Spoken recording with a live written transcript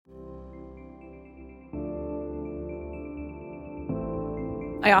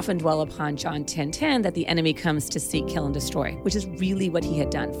I often dwell upon John 10:10, that the enemy comes to seek, kill, and destroy, which is really what he had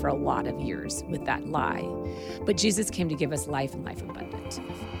done for a lot of years with that lie. But Jesus came to give us life and life abundant.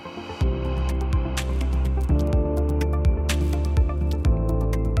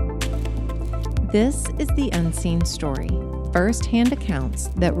 This is The Unseen Story, first-hand accounts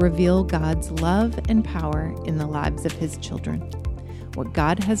that reveal God's love and power in the lives of his children. What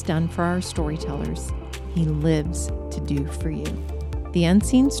God has done for our storytellers, he lives to do for you. The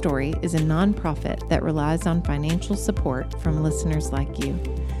Unseen Story is a nonprofit that relies on financial support from listeners like you.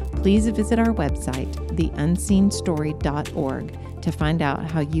 Please visit our website, theunseenstory.org, to find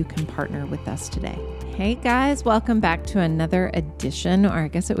out how you can partner with us today. Hey guys, welcome back to another edition, or I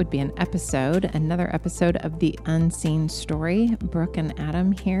guess it would be another episode of The Unseen Story. Brooke and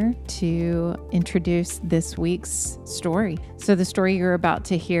Adam here to introduce this week's story. So the story you're about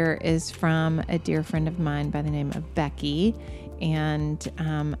to hear is from a dear friend of mine by the name of Becky. And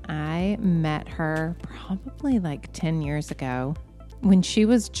I met her probably like 10 years ago when she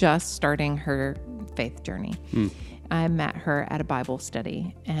was just starting her faith journey. I met her at a Bible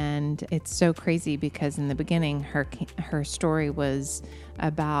study, and it's so crazy because in the beginning, her story was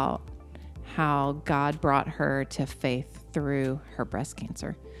about how God brought her to faith through her breast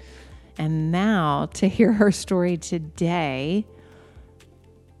cancer. And now to hear her story today...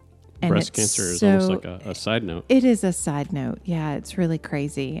 And breast cancer is almost like a side note. It is a side note. Yeah, it's really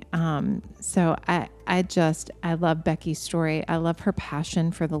crazy. So I love Becky's story. I love her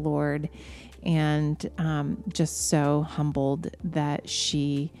passion for the Lord, and just so humbled that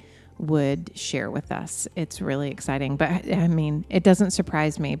she would share with us. It's really exciting. But I mean, it doesn't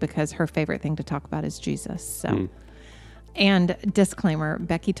surprise me because her favorite thing to talk about is Jesus. So. And disclaimer,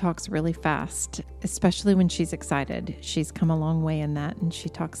 Becky talks really fast, especially when she's excited. She's come a long way in that, and she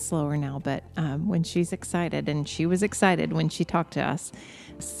talks slower now, but when she's excited, and she was excited when she talked to us.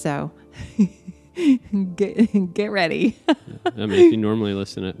 So get ready. I mean, if you normally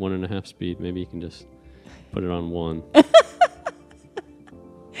listen at 1.5 speed, maybe you can just put it on 1.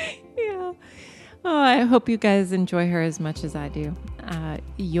 Yeah. Oh, I hope you guys enjoy her as much as I do.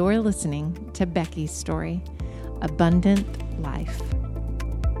 You're listening to Becky's story. Abundant Life.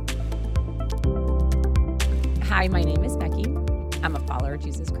 Hi, my name is Becky. I'm a follower of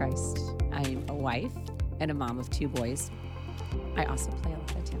Jesus Christ. I'm a wife and a mom of 2 boys. I also play a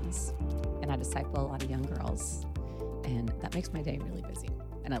lot of tennis, and I disciple a lot of young girls, and that makes my day really busy,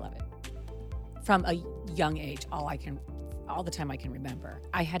 and I love it. From a young age, all the time I can remember,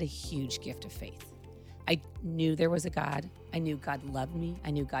 I had a huge gift of faith. I knew there was a God. I knew God loved me.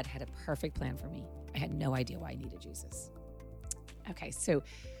 I knew God had a perfect plan for me. I had no idea why I needed Jesus. Okay, so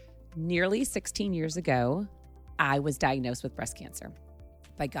nearly 16 years ago, I was diagnosed with breast cancer.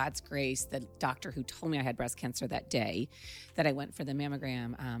 By God's grace, the doctor who told me I had breast cancer that day that I went for the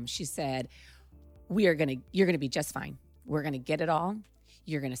mammogram, she said, you're going to be just fine. We're going to get it all.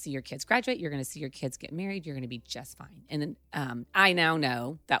 You're going to see your kids graduate. You're going to see your kids get married. You're going to be just fine. And then I now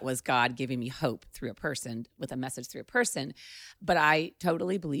know that was God giving me hope through a person, with a message through a person. But I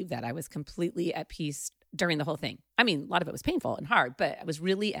totally believe that. I was completely at peace during the whole thing. I mean, a lot of it was painful and hard, but I was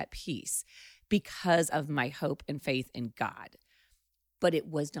really at peace because of my hope and faith in God. But it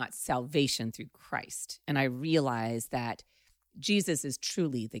was not salvation through Christ. And I realized that Jesus is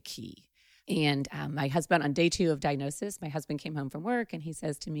truly the key. And my husband, on day 2 of diagnosis, my husband came home from work and he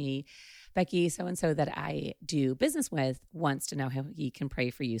says to me, Becky, so-and-so that I do business with wants to know how he can pray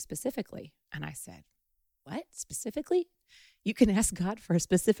for you specifically. And I said, what? Specifically? You can ask God for a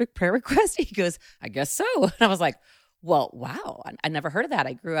specific prayer request? He goes, I guess so. And I was like, well, wow. I never heard of that.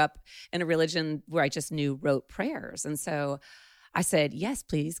 I grew up in a religion where I just wrote prayers. And so I said, yes,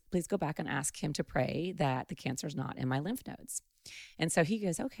 please go back and ask him to pray that the cancer is not in my lymph nodes. And so he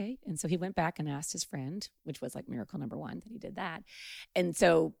goes, okay. And so he went back and asked his friend, which was like miracle number 1 that he did that. And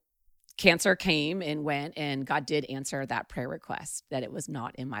so cancer came and went, and God did answer that prayer request that it was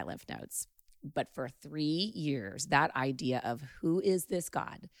not in my lymph nodes. But for 3 years, that idea of who is this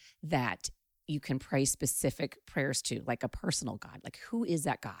God that you can pray specific prayers to, like a personal God, like who is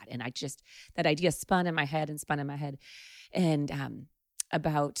that God? And that idea spun in my head. And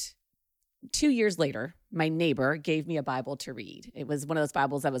about 2 years later, my neighbor gave me a Bible to read. It was one of those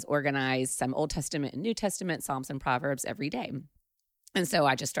Bibles that was organized, some Old Testament and New Testament, Psalms and Proverbs every day. And so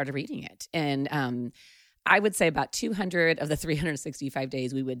I just started reading it. And I would say about 200 of the 365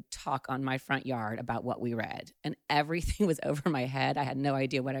 days, we would talk on my front yard about what we read. And everything was over my head. I had no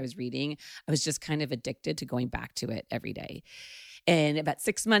idea what I was reading. I was just kind of addicted to going back to it every day. And about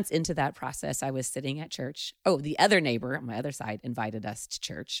 6 months into that process, I was sitting at church. Oh, the other neighbor on my other side invited us to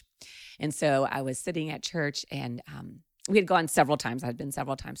church. And so I was sitting at church, and we had gone several times. I had been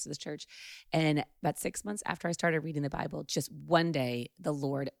several times to this church. And about 6 months after I started reading the Bible, just one day, the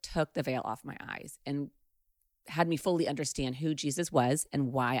Lord took the veil off my eyes and had me fully understand who Jesus was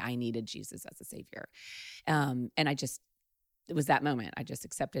and why I needed Jesus as a Savior. And it was that moment. I just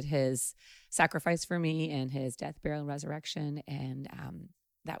accepted his sacrifice for me and his death, burial, and resurrection. And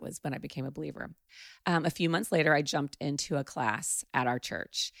that was when I became a believer. A few months later, I jumped into a class at our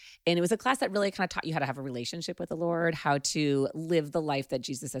church. And it was a class that really kind of taught you how to have a relationship with the Lord, how to live the life that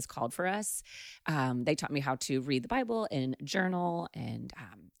Jesus has called for us. They taught me how to read the Bible and journal and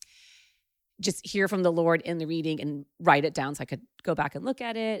just hear from the Lord in the reading and write it down so I could go back and look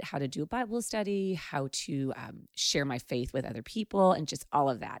at it, how to do a Bible study, how to share my faith with other people, and just all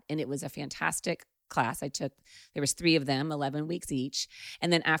of that. And it was a fantastic class. There was 3 of them, 11 weeks each.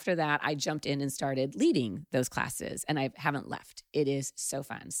 And then after that, I jumped in and started leading those classes, and I haven't left. It is so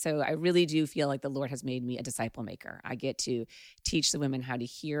fun. So I really do feel like the Lord has made me a disciple maker. I get to teach the women how to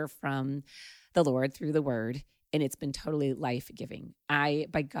hear from the Lord through the word, and it's been totally life-giving. By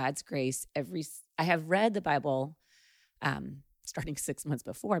God's grace, I have read the Bible starting 6 months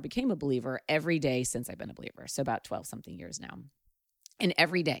before I became a believer every day since I've been a believer, so about 12-something years now. And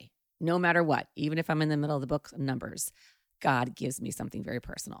every day, no matter what, even if I'm in the middle of the book of Numbers, God gives me something very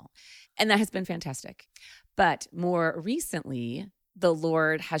personal. And that has been fantastic. But more recently, the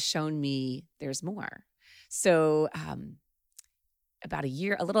Lord has shown me there's more. So about a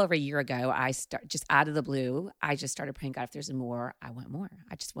little over a year ago, just out of the blue, I just started praying, God, if there's more, I want more.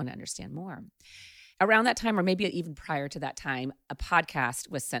 I just want to understand more. Around that time, or maybe even prior to that time, a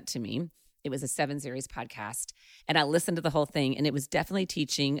podcast was sent to me. It was a 7-series podcast, and I listened to the whole thing, and it was definitely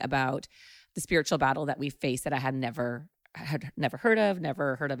teaching about the spiritual battle that we face that I had never heard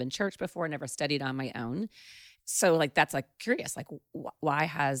of in church before, never studied on my own. So that's curious, why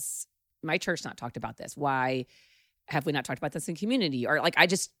has my church not talked about this? Why have we not talked about this in community? Or I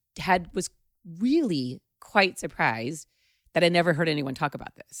just was really quite surprised that I never heard anyone talk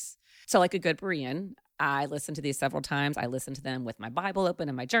about this. So like a good Berean, I listened to these several times. I listened to them with my Bible open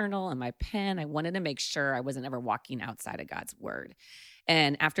and my journal and my pen. I wanted to make sure I wasn't ever walking outside of God's word.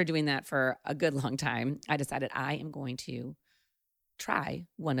 And after doing that for a good long time, I decided I am going to try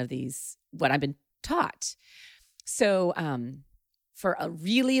one of these, what I've been taught. So for a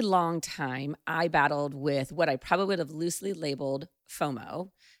really long time, I battled with what I probably would have loosely labeled FOMO,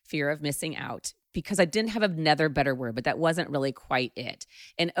 fear of missing out, because I didn't have another better word, but that wasn't really quite it.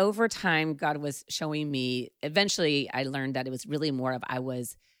 And over time, God was showing me, eventually I learned that it was really more of I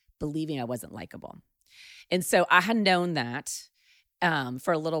was believing I wasn't likable. And so I had known that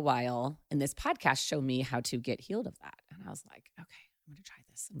for a little while, and this podcast showed me how to get healed of that. And I was like, okay, I'm going to try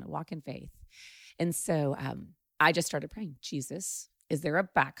this. I'm going to walk in faith. And so I just started praying, Jesus, is there a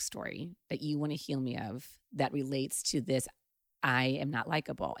backstory that you want to heal me of that relates to this? I am not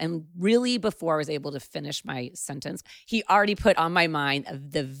likable. And really, before I was able to finish my sentence, he already put on my mind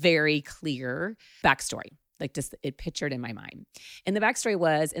the very clear backstory, just it pictured in my mind. And the backstory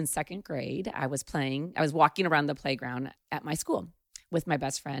was in 2nd grade, I was walking around the playground at my school with my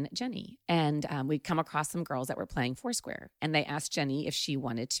best friend, Jenny. And we'd come across some girls that were playing Foursquare. And they asked Jenny if she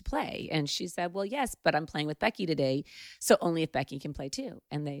wanted to play. And she said, well, yes, but I'm playing with Becky today, so only if Becky can play too.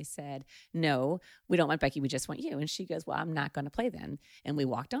 And they said, no, we don't want Becky, we just want you. And she goes, well, I'm not going to play then. And we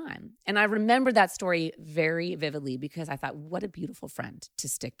walked on. And I remember that story very vividly because I thought, what a beautiful friend to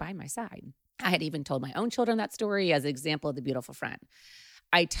stick by my side. I had even told my own children that story as an example of the beautiful friend.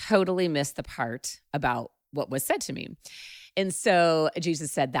 I totally missed the part about what was said to me. And so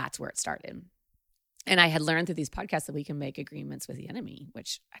Jesus said that's where it started. And I had learned through these podcasts that we can make agreements with the enemy,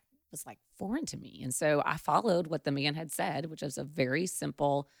 which was foreign to me. And so I followed what the man had said, which was a very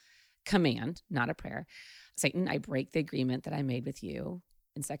simple command, not a prayer. Satan, I break the agreement that I made with you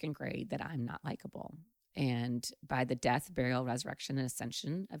in 2nd grade that I'm not likable. And by the death, burial, resurrection, and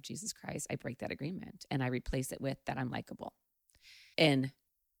ascension of Jesus Christ, I break that agreement and I replace it with that I'm likable. And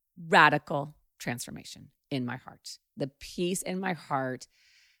radical transformation in my heart. The peace in my heart,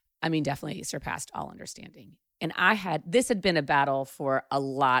 definitely surpassed all understanding. And this had been a battle for a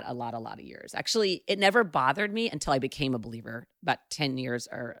lot of years. Actually, it never bothered me until I became a believer about 10 years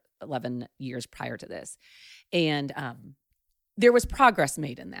or 11 years prior to this. And there was progress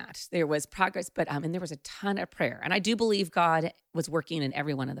made in that. There was progress, but and there was a ton of prayer. And I do believe God was working in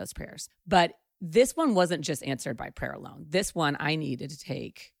every one of those prayers. But this one wasn't just answered by prayer alone. This one I needed to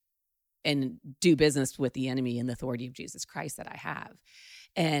take and do business with the enemy and the authority of Jesus Christ that I have.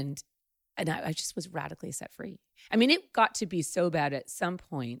 And I just was radically set free. It got to be so bad at some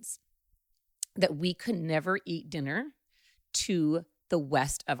points that we could never eat dinner to the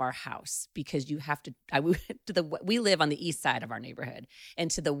west of our house because you have to, we live on the east side of our neighborhood. And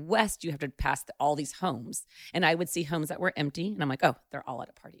to the west, you have to pass all these homes. And I would see homes that were empty. And I'm like, oh, they're all at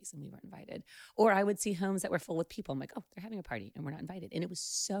a parties and we weren't invited. Or I would see homes that were full with people. I'm like, oh, they're having a party and we're not invited. And it was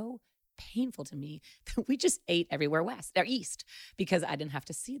so painful to me that we just ate everywhere west or east because I didn't have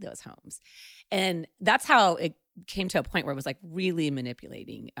to see those homes. And that's how it came to a point where it was like really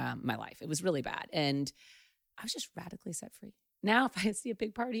manipulating my life. It was really bad. And I was just radically set free. Now, if I see a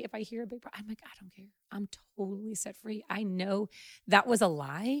big party, if I hear a big party, I'm like, I don't care. I'm totally set free. I know that was a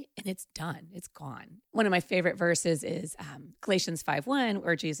lie and it's done. It's gone. One of my favorite verses is Galatians 5:1,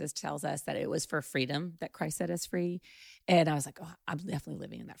 where Jesus tells us that it was for freedom that Christ set us free. And I was like, oh, I'm definitely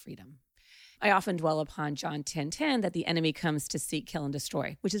living in that freedom. I often dwell upon John 10:10, that the enemy comes to seek, kill, and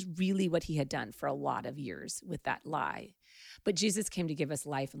destroy, which is really what he had done for a lot of years with that lie. But Jesus came to give us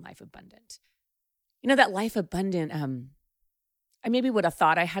life and life abundant. You know, that life abundant, I maybe would have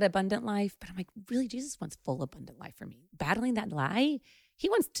thought I had abundant life, but I'm like, really, Jesus wants full abundant life for me. Battling that lie, he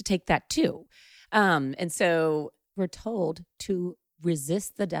wants to take that too. And so we're told to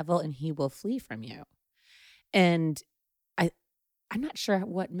resist the devil and he will flee from you. And I'm not sure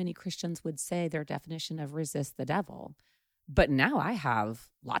what many Christians would say their definition of resist the devil, but now I have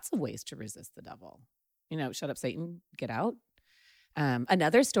lots of ways to resist the devil. You know, shut up, Satan, get out.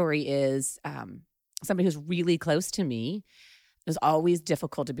 Another story is somebody who's really close to me. It was always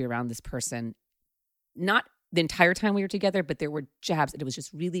difficult to be around this person. Not the entire time we were together, but there were jabs. It was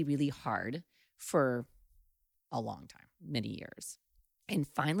just really, really hard for a long time, many years. And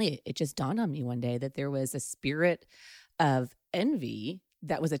finally, it just dawned on me one day that there was a spirit of envy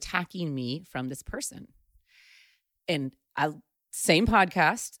that was attacking me from this person. And same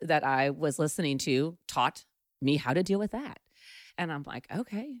podcast that I was listening to taught me how to deal with that. And I'm like,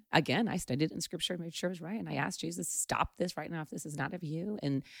 okay, again, I studied it in scripture, made sure it was right. And I asked Jesus, stop this right now if this is not of you.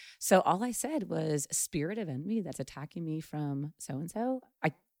 And so all I said was, spirit of envy that's attacking me from so-and-so,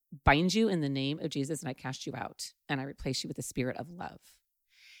 I bind you in the name of Jesus and I cast you out. And I replace you with the spirit of love.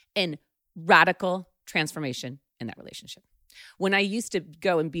 And radical transformation in that relationship. When I used to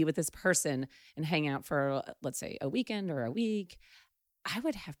go and be with this person and hang out for, let's say, a weekend or a week, I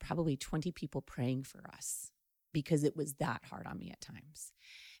would have probably 20 people praying for us because it was that hard on me at times.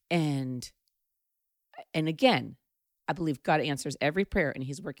 And again, I believe God answers every prayer and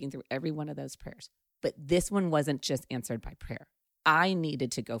he's working through every one of those prayers. But this one wasn't just answered by prayer. I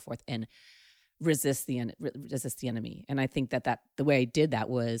needed to go forth and resist the enemy. And I think that the way I did that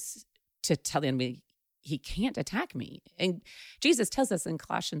was to tell the enemy, he can't attack me. And Jesus tells us in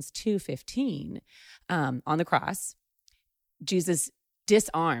Colossians 2:15, on the cross, Jesus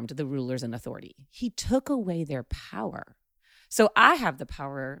disarmed the rulers and authority. He took away their power. So I have the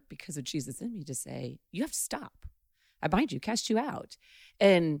power because of Jesus in me to say, you have to stop. I bind you, cast you out.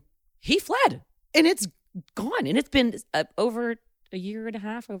 And he fled and it's gone. And it's been over a year and a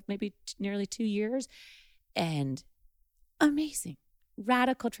half, or maybe nearly 2 years. And amazing,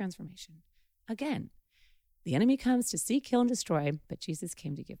 radical transformation. Again, the enemy comes to seek, kill, and destroy, but Jesus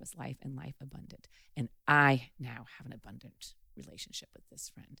came to give us life and life abundant. And I now have an abundant relationship with this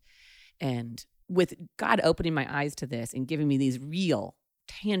friend. And with God opening my eyes to this and giving me these real,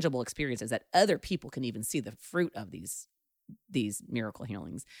 tangible experiences that other people can even see the fruit of these miracle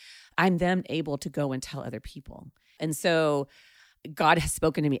healings, I'm then able to go and tell other people. And so God has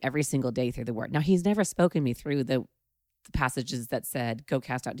spoken to me every single day through the word. Now, he's never spoken to me through the passages that said, go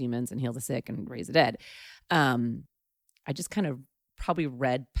cast out demons and heal the sick and raise the dead. I just kind of probably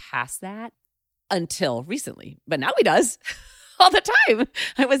read past that until recently, but now he does all the time.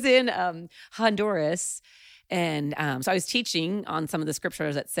 I was in Honduras, and so I was teaching on some of the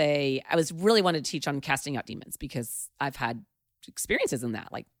scriptures that say, I was really wanted to teach on casting out demons because I've had experiences in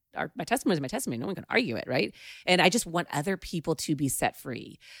that. Like my testimony is my testimony. No one can argue it, right? And I just want other people to be set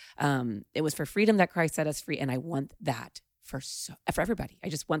free. It was for freedom that Christ set us free, and I want that for everybody. I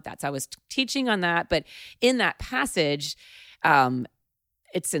just want that. So I was teaching on that, but in that passage,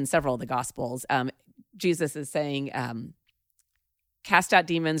 it's in several of the Gospels. Jesus is saying, cast out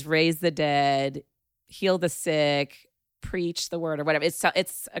demons, raise the dead, heal the sick, preach the word, or whatever.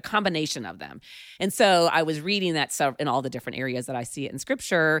 It's a combination of them. And so I was reading that stuff in all the different areas that I see it in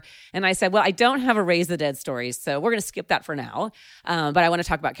scripture. And I said, well, I don't have a raise the dead story, so we're going to skip that for now. But I want to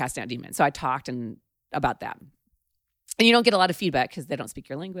talk about casting out demons. So I talked about that. And you don't get a lot of feedback because they don't speak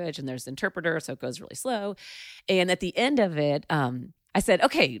your language and there's an interpreter, so it goes really slow. And at the end of it, I said,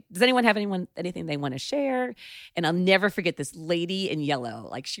 okay, does anyone have anything they want to share? And I'll never forget this lady in yellow.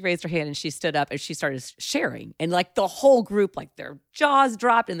 Like, she raised her hand and she stood up and she started sharing. And like the whole group, like their jaws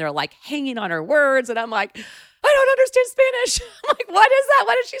dropped and they're like hanging on her words. And I'm like, I don't understand Spanish. I'm like, what is that?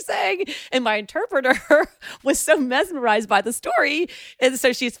 What is she saying? And my interpreter was so mesmerized by the story. And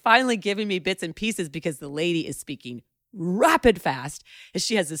so she's finally giving me bits and pieces because the lady is speaking rapid fast. And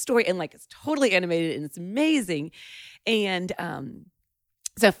she has this story and like it's totally animated and it's amazing. And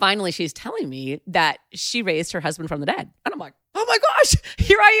so finally she's telling me that she raised her husband from the dead. And I'm like, oh my gosh,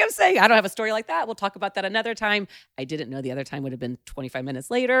 here I am saying, I don't have a story like that. We'll talk about that another time. I didn't know the other time would have been 25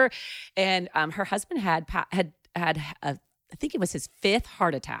 minutes later. And her husband had I think it was his 5th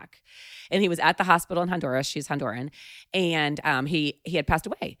heart attack. And he was at the hospital in Honduras. She's Honduran. And he had passed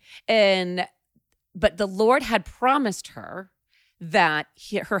away. But the Lord had promised her that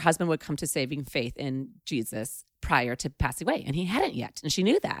her husband would come to saving faith in Jesus prior to passing away. And he hadn't yet. And she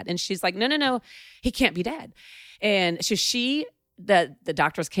knew that. And she's like, no, he can't be dead. And so the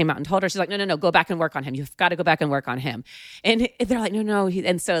doctors came out and told her, she's like, no, go back and work on him. You've got to go back and work on him. And they're like, no.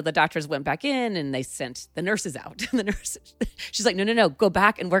 And so the doctors went back in and they sent the nurses out. And she's like, no, go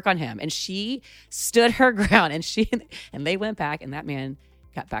back and work on him. And she stood her ground and they went back and that man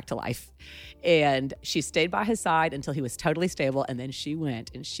got back to life. And she stayed by his side until he was totally stable. And then she went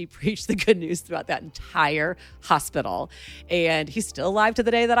and she preached the good news throughout that entire hospital. And he's still alive to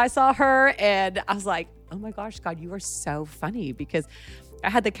the day that I saw her. And I was like, oh my gosh, God, you are so funny, because I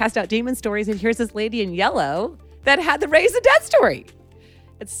had the cast out demon stories and here's this lady in yellow that had the raise the dead story.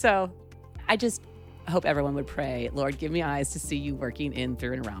 And so I just hope everyone would pray, Lord, give me eyes to see you working in,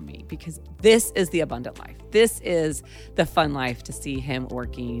 through, and around me, because this is the abundant life. This is the fun life, to see him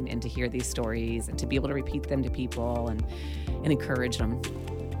working and to hear these stories and to be able to repeat them to people and encourage them.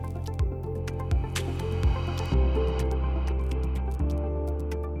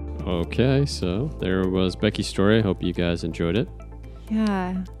 Okay, so there was Becky's story. I hope you guys enjoyed it.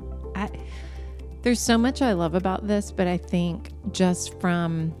 Yeah. There's so much I love about this, but I think just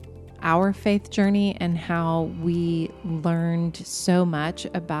from our faith journey and how we learned so much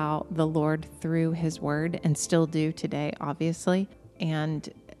about the Lord through his word, and still do today, obviously, and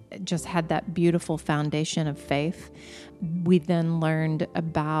just had that beautiful foundation of faith. We then learned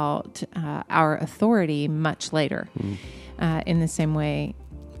about our authority much later in the same way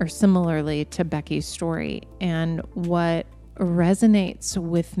or similarly to Becky's story. And what resonates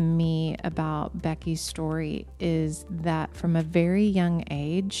with me about Becky's story is that from a very young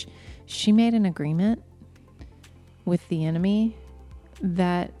age, she made an agreement with the enemy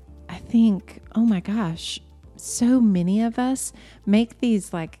that I think, oh my gosh, so many of us make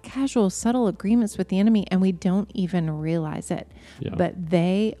these like casual, subtle agreements with the enemy and we don't even realize it. Yeah. But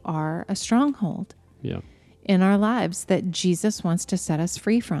they are a stronghold in our lives that Jesus wants to set us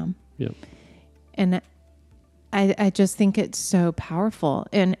free from. Yeah. And I just think it's so powerful.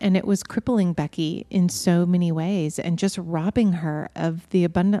 And it was crippling Becky in so many ways and just robbing her of the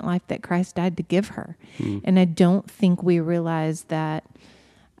abundant life that Christ died to give her. And I don't think we realize that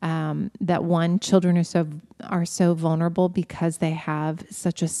children are so vulnerable because they have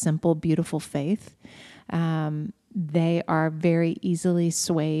such a simple, beautiful faith. They are very easily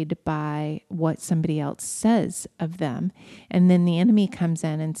swayed by what somebody else says of them. And then the enemy comes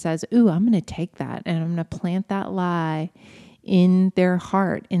in and says, ooh, I'm going to take that and I'm going to plant that lie in their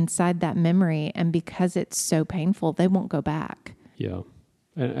heart, inside that memory. And because it's so painful, they won't go back. Yeah.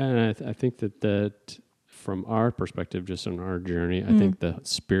 And I think that from our perspective, just on our journey, I think the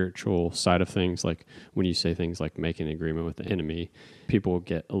spiritual side of things, like when you say things like make an agreement with the enemy, people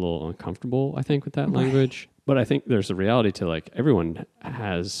get a little uncomfortable, I think, with that language. But I think there's a reality to, like, everyone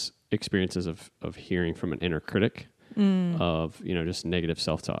has experiences of hearing from an inner critic of, just negative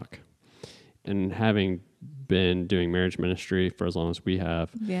self-talk. And having been doing marriage ministry for as long as we have,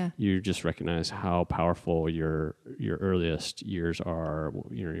 you just recognize how powerful your earliest years are,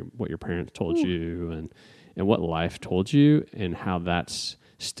 what your parents told you and what life told you and how that's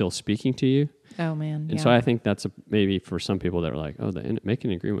still speaking to you. Oh, man. And so I think that's maybe for some people that are like, oh,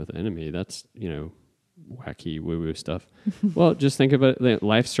 making an agreement with the enemy, that's, wacky woo-woo stuff. Well, just think of it,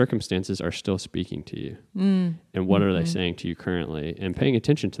 life circumstances are still speaking to you. And what are they saying to you currently? And paying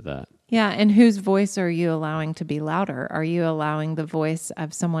attention to that. Yeah, and whose voice are you allowing to be louder? Are you allowing the voice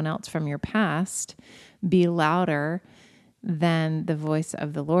of someone else from your past be louder than the voice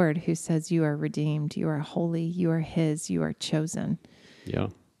of the Lord, who says you are redeemed, you are holy, you are his, you are chosen? Yeah,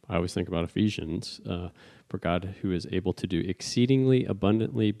 I always think about Ephesians, for God who is able to do exceedingly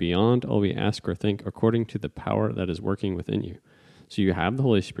abundantly beyond all we ask or think, according to the power that is working within you. So you have the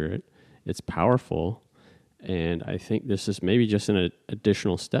Holy Spirit. It's powerful. And I think this is maybe just an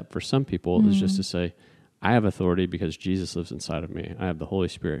additional step for some people, is just to say, I have authority because Jesus lives inside of me. I have the Holy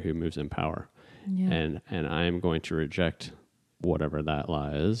Spirit who moves in power. Yeah. And I am going to reject whatever that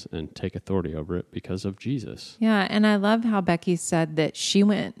lie is and take authority over it because of Jesus. Yeah, and I love how Becky said that she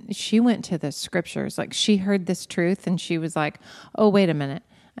went to the scriptures. Like, she heard this truth and she was like, "Oh, wait a minute.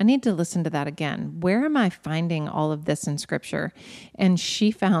 I need to listen to that again. Where am I finding all of this in scripture?" And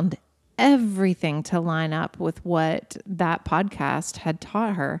she found everything to line up with what that podcast had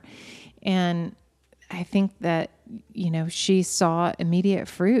taught her. And I think that, she saw immediate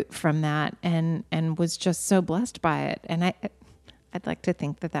fruit from that and was just so blessed by it. And I'd like to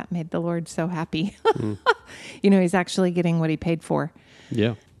think that made the Lord so happy. He's actually getting what he paid for.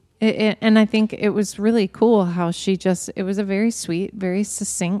 Yeah. And I think it was really cool how it was a very sweet, very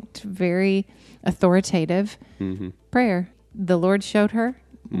succinct, very authoritative prayer. The Lord showed her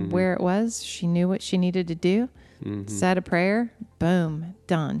where it was. She knew what she needed to do, said a prayer, boom,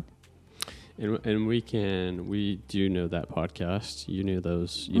 done. And we do know that podcast. You know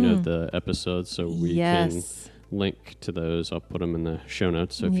those, the episodes, so we can link to those. I'll put them in the show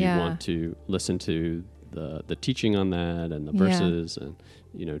notes. So if you want to listen to the teaching on that and the verses and,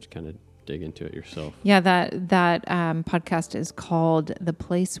 to kind of dig into it yourself. Yeah, that podcast is called The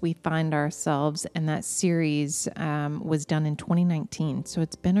Place We Find Ourselves, and that series was done in 2019. So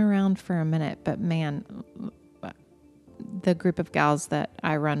it's been around for a minute, but man, the group of gals that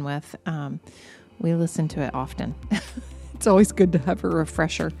I run with, we listen to it often. It's always good to have a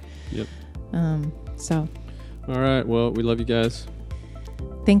refresher. Yep. All right. Well, we love you guys.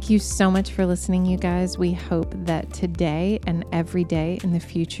 Thank you so much for listening, you guys. We hope that today and every day in the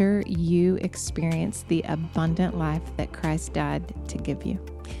future, you experience the abundant life that Christ died to give you.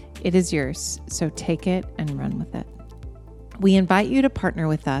 It is yours, so take it and run with it. We invite you to partner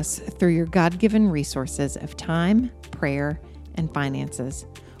with us through your God-given resources of time, prayer, and finances.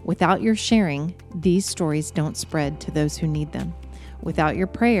 Without your sharing, these stories don't spread to those who need them. Without your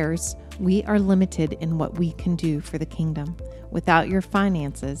prayers, we are limited in what we can do for the kingdom. Without your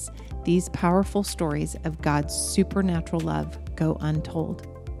finances, these powerful stories of God's supernatural love go untold.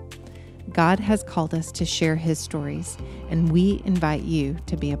 God has called us to share his stories, and we invite you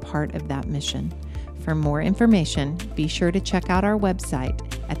to be a part of that mission. For more information, be sure to check out our website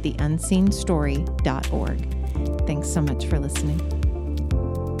at theunseenstory.org. Thanks so much for listening.